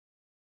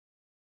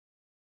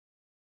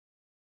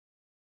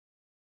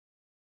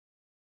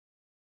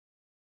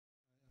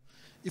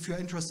if you're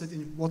interested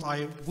in what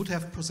I would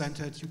have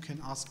presented, you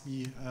can ask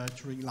me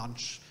during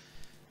lunch.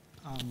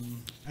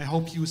 I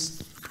hope you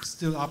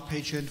still are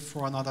patient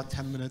for another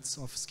 10 minutes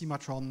of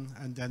Schematron,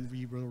 and then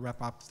we will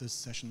wrap up this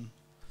session.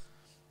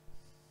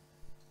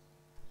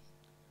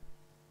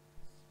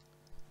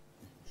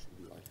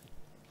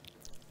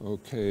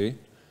 Okay,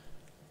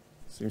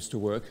 seems to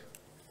work.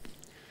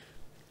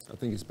 I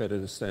think it's better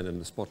to stand in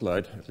the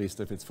spotlight, at least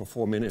if it's for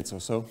 4 minutes or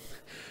so.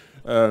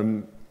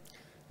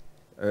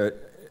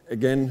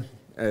 Again,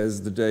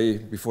 as the day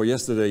before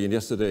yesterday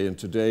and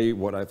today,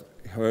 what I've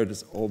heard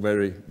is all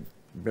very,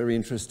 very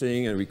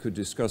interesting, and we could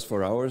discuss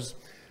for hours.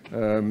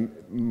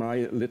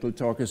 My little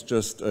talk is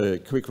just a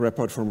quick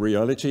report from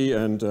reality,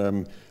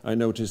 and I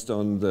noticed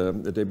on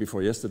the day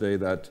before yesterday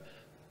that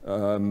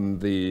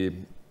the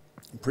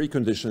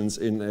preconditions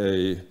in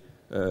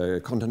a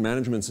content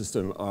management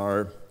system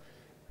are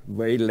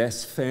way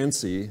less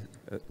fancy.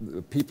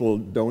 People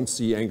don't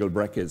see angle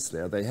brackets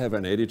there. They have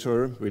an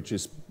editor, which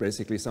is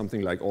basically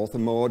something like author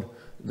mode.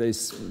 They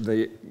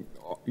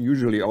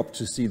usually opt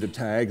to see the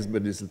tags,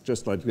 but it's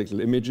just like little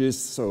images,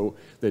 so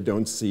they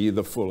don't see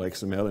the full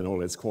XML in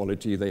all its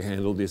quality. They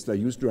handle this, they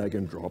use drag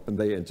and drop, and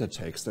they enter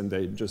text, and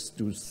they just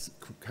do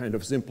kind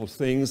of simple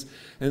things.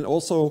 And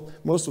also,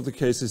 most of the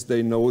cases,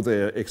 they know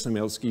their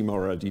XML schema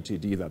or a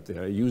DTD that they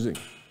are using.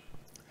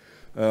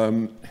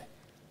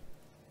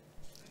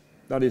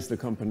 That is the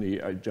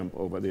company. I jump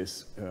over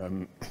this.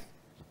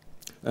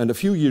 And a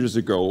few years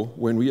ago,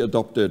 when we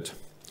adopted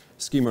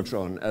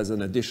Schematron as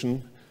an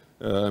addition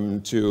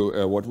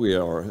to what we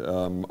are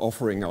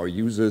offering our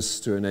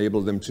users to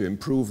enable them to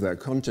improve their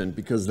content,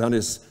 because that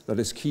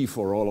is key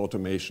for all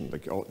automation.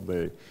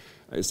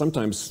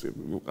 Sometimes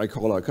I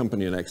call our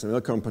company an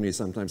XML company,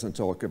 sometimes I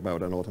talk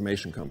about an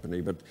automation company,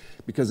 but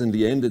because in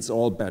the end it's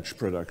all batch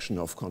production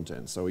of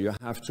content. So you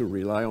have to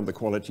rely on the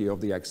quality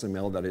of the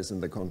XML that is in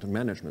the content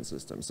management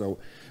system. So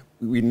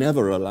we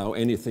never allow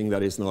anything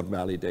that is not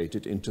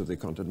validated into the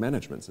content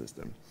management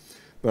system.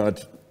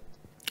 But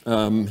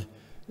so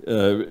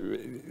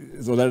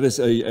that is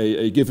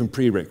a given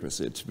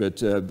prerequisite, but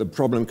the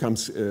problem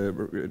comes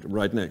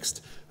right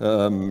next.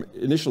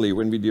 Initially,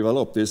 when we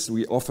developed this,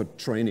 we offered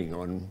training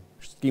on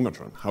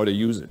Schematron, how to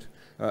use it.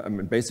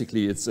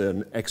 Basically, it's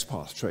an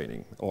XPath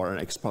training or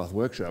an XPath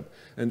workshop,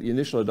 and the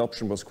initial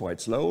adoption was quite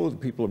slow.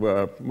 People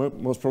were,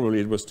 most probably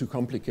it was too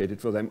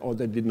complicated for them, or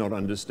they did not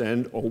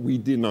understand, or we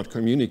did not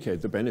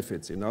communicate the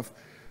benefits enough.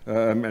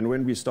 And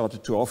when we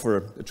started to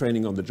offer a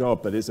training on the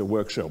job, that is a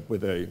workshop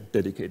with a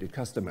dedicated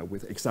customer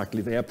with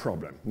exactly their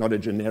problem, not a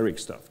generic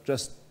stuff.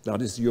 Just that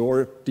is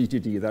your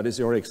DTD, that is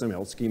your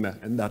XML schema,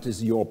 and that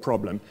is your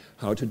problem,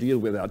 how to deal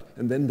with that.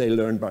 And then they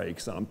learn by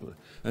example.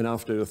 And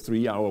after a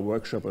 3-hour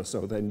workshop or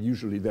so, then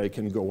usually they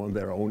can go on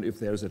their own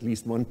if there's at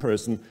least one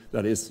person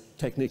that is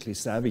technically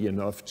savvy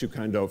enough to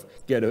kind of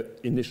get an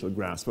initial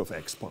grasp of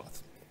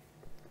XPath.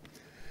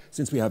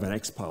 Since we have an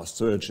XPath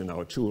search in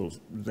our tools,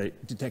 they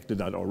detected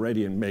that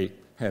already and may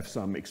have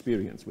some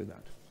experience with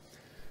that.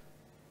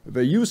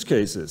 The use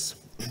cases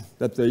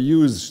that they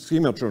use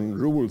Schematron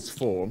rules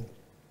for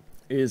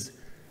is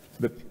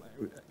that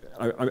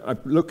I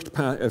looked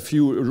at a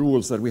few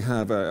rules that we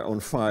have on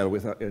file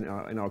with in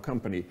our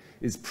company,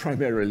 is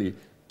primarily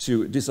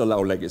to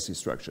disallow legacy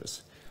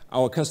structures.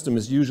 Our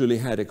customers usually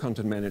had a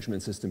content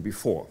management system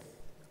before,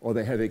 or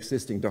they have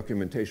existing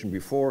documentation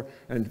before,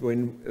 and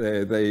when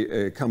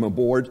they come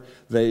aboard,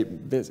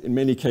 in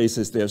many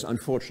cases, there's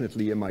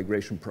unfortunately a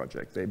migration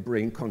project. They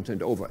bring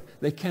content over.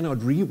 They cannot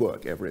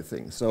rework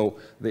everything. So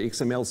the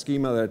XML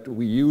schema that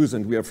we use,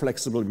 and we are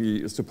flexible,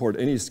 we support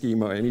any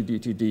schema, any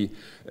DTD,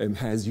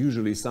 has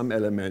usually some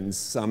elements,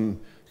 some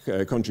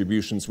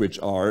contributions which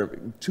are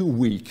too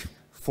weak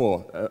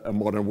for a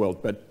modern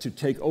world, but to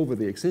take over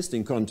the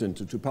existing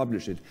content to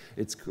publish it,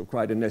 it's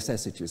quite a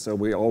necessity. So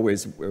we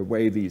always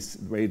weigh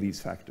these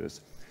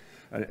factors.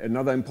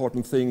 Another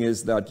important thing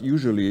is that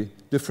usually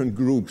different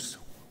groups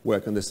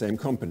work in the same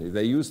company.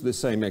 They use the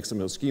same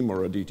XML schema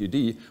or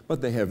DTD,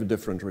 but they have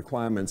different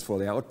requirements for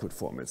the output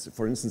formats.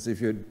 For instance, if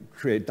you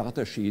create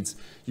data sheets,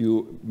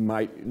 you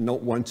might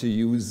not want to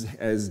use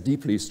as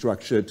deeply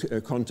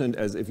structured content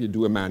as if you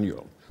do a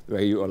manual,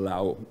 where you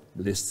allow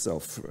lists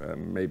of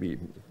maybe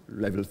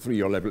level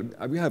 3 or level.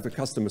 We have a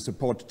customer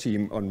support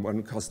team on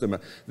one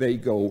customer. They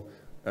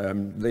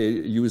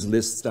use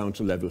lists down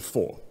to level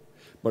 4.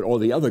 But all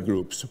the other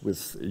groups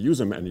with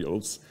user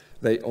manuals,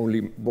 they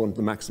only want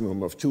the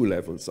maximum of 2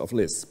 levels of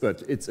lists.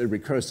 But it's a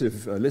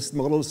recursive list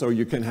model, so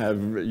you can have,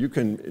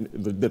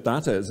 the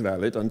data is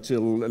valid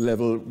until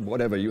level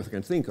whatever you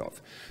can think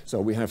of.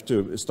 So we have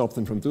to stop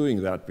them from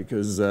doing that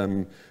because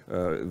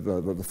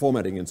the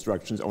formatting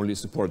instructions only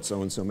support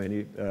so and so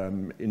many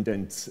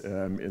indents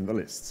in the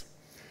lists.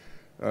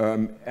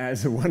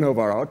 As one of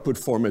our output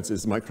formats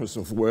is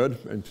Microsoft Word,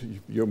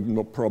 and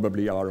you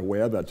probably are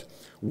aware that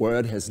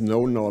Word has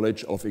no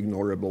knowledge of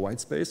ignorable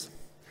white space.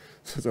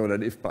 So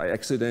that if by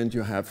accident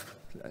you have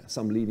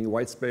some leaving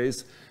white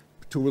space,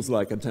 Tools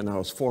like Antenna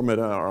House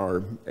Formatter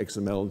are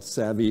XML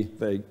savvy.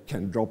 They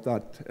can drop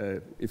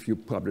that. If you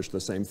publish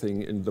the same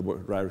thing in the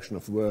direction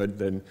of Word,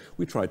 then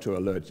we try to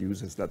alert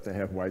users that they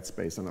have white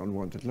space and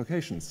unwanted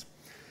locations.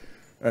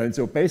 And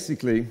so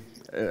basically,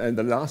 and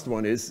the last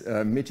one is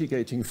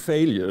mitigating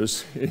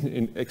failures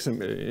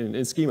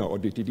in schema or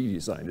DTD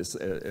design is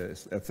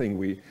a thing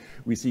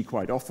we see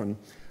quite often.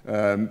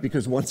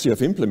 Because once you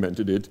have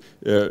implemented it,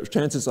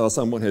 chances are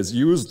someone has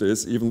used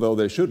this even though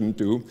they shouldn't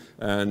do,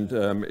 and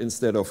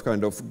instead of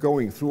kind of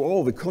going through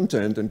all the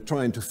content and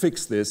trying to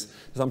fix this,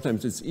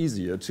 sometimes it's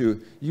easier to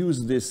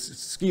use this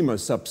schema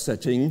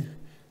subsetting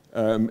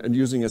and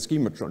using a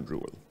schematron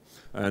rule.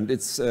 And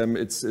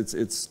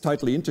it's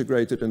tightly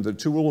integrated in the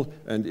tool,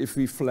 and if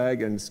we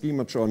flag a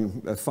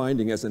schematron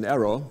finding as an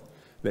error,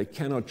 they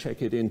cannot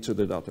check it into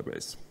the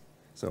database.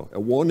 So a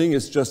warning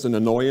is just an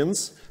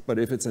annoyance, but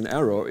if it's an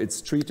error,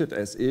 it's treated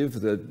as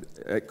if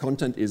the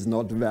content is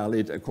not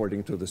valid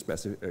according to the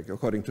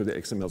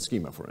XML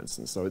schema, for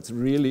instance. So it's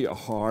really a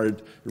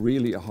hard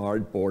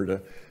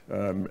border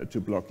to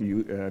block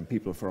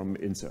people from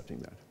inserting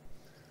that.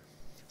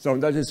 So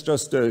that is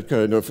just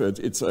kind of,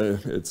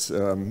 it's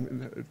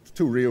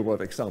two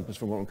real-world examples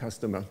from one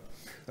customer.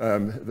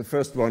 The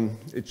first one,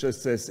 it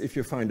just says if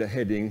you find a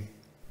heading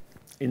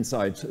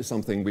inside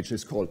something which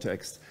is called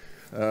text,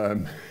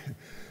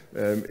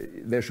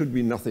 there should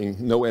be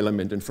no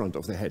element in front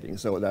of the heading.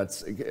 So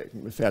that's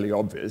fairly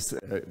obvious.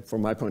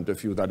 From my point of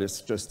view, that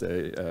is just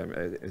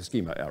a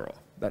schema error.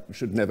 That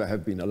should never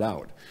have been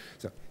allowed.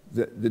 So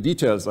the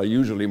details are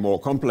usually more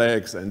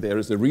complex, and there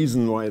is a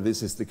reason why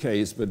this is the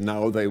case, but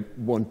now they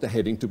want the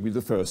heading to be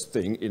the first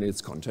thing in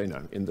its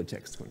container, in the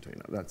text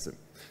container.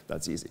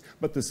 That's easy.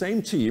 But the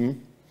same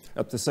team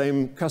at the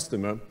same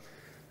customer,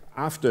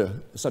 after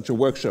such a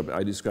workshop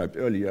I described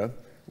earlier,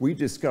 we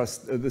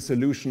discussed the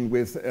solution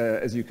with,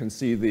 as you can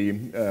see, the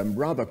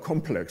rather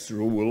complex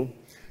rule.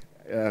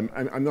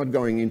 I'm not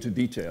going into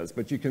details,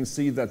 but you can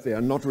see that they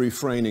are not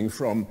refraining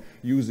from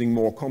using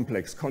more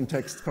complex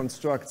context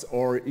constructs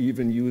or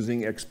even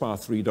using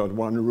XPath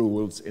 3.1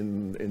 rules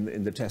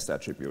in the test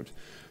attribute.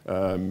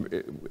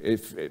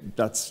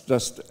 That's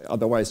just,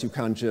 otherwise you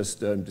can't just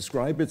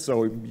describe it,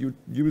 so you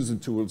use the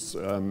tools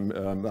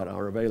that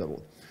are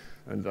available.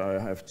 And I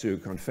have to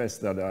confess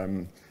that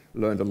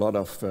learned a lot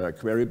of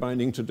query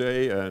binding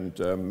today, and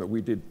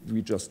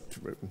we just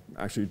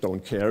actually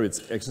don't care. It's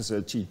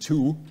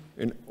XSLT2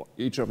 in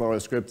each of our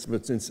scripts,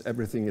 but since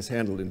everything is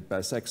handled by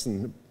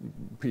Saxon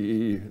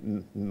PE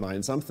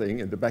 9 something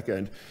in the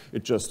backend,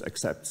 it just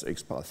accepts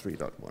XPath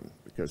 3.1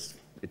 because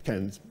it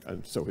can,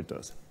 and so it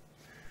does.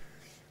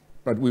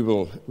 But we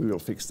will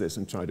fix this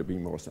and try to be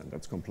more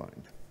standards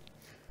compliant.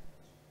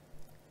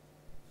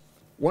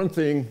 One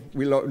thing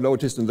we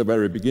noticed in the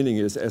very beginning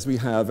is as we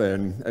have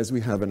an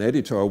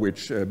editor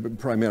which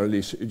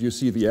primarily you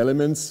see the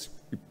elements,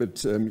 but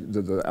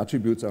the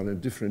attributes are in a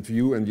different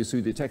view, and you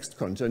see the text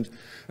content,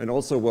 and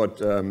also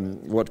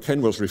what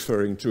Ken was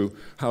referring to,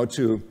 how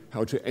to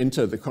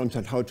enter the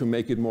content, how to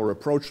make it more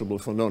approachable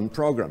for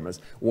non-programmers.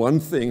 One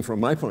thing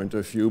from my point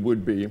of view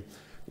would be,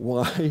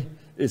 why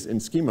is in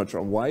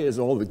Schematron, why is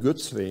all the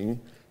good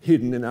thing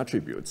hidden in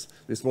attributes?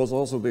 This was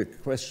also the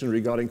question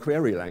regarding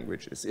query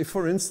languages. If,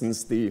 for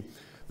instance, the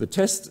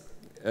test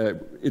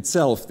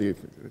itself, the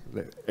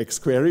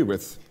xquery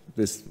with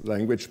this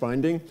language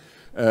binding,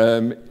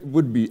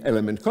 would be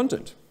element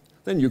content,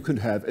 then you could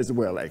have as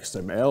well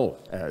XML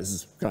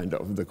as kind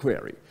of the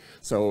query.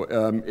 So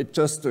it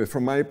just,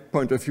 from my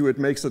point of view, it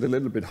makes it a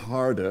little bit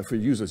harder for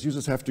users.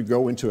 Users have to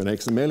go into an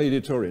XML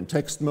editor in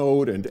text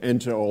mode and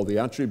enter all the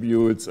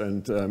attributes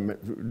and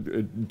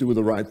do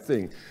the right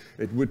thing.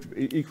 It would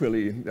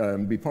equally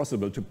be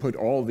possible to put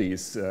all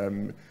these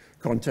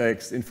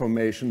context,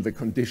 information, the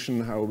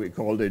condition, how we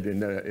called it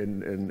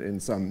in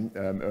some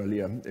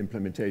earlier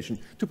implementation,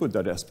 to put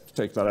that as,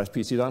 take that as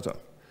PC data.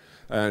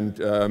 And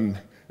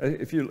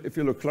if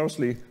you look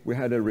closely, we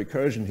had a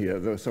recursion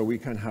here, so we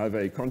can have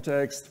a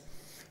context,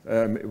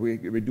 we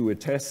do a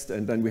test,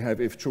 and then we have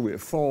if true,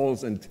 if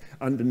false, and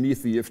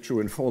underneath the if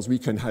true and false, we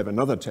can have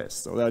another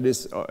test. So that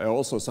is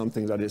also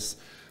something that is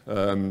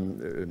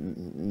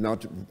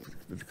not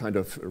kind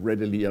of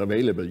readily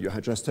available. You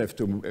just have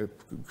to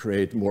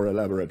create more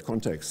elaborate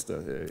context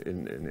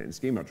in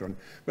Schematron.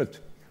 But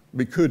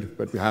we could,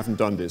 but we haven't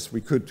done this.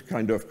 We could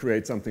kind of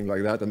create something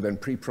like that and then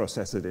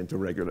pre-process it into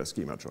regular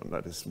Schematron.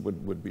 That is,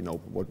 would be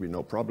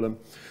no problem.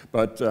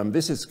 But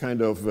this is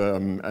kind of,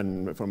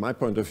 and from my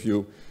point of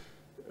view,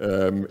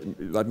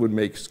 that would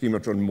make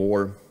Schematron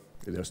more.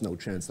 There's no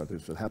chance that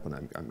this will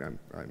happen. I'm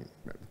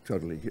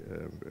totally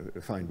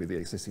fine with the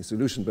existing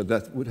solution, but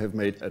that would have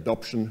made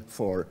adoption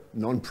for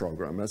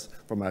non-programmers,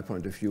 from my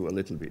point of view, a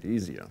little bit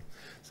easier.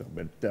 So,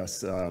 but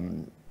that's,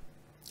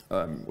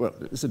 well,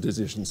 it's a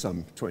decision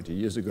some 20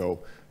 years ago,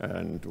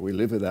 and we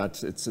live with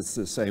that. It's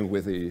the same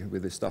with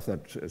the stuff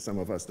that some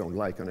of us don't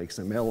like on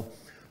XML,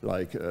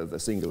 like the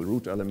single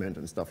root element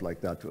and stuff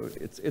like that.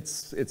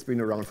 It's been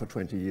around for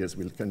 20 years.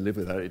 We can live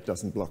with that. It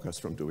doesn't block us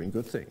from doing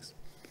good things.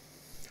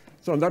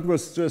 So that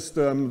was just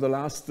the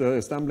last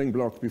stumbling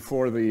block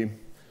before the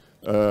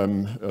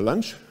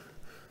lunch.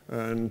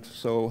 And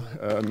so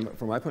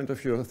from my point of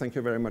view, thank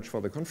you very much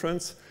for the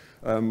conference.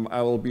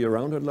 I will be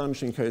around at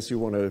lunch in case you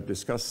want to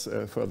discuss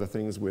further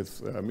things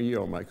with me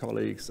or my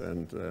colleagues,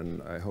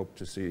 and I hope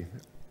to see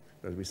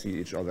that we see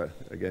each other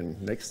again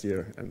next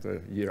year and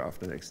the year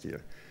after next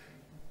year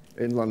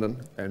in London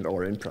and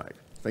or in Prague.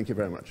 Thank you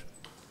very much.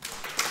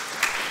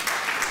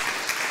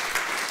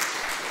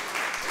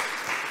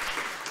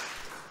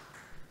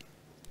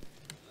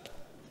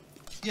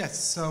 Yes,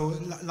 so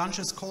lunch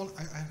is called.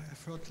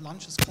 I've heard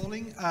lunch is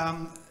calling.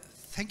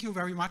 Thank you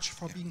very much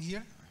for being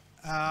here.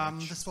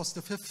 This was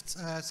the 5th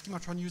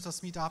Schematron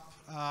users meetup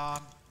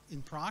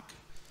in Prague.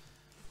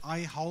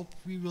 I hope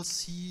we will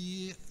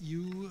see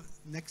you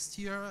next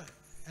year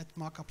at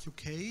Markup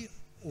UK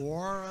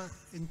or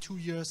in 2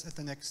 years at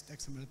the next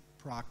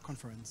XMLPrague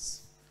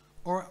conference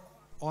or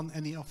on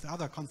any of the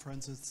other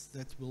conferences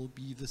that will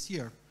be this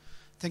year.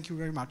 Thank you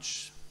very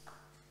much.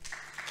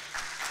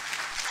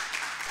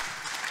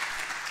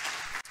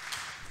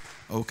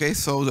 Okay,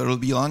 so there will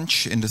be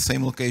lunch in the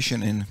same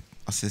location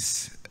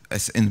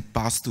as in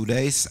past 2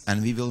 days,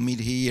 and we will meet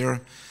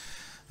here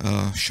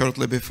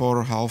shortly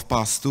before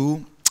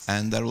 2:30,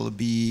 and there will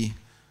be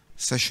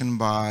session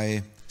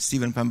by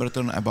Stephen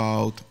Pemberton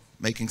about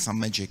making some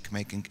magic,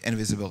 making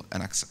invisible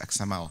an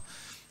XML.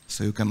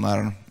 So you can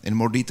learn in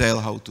more detail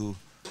how to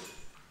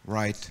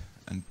write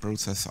and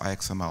process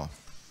XML.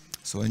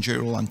 So enjoy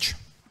your lunch.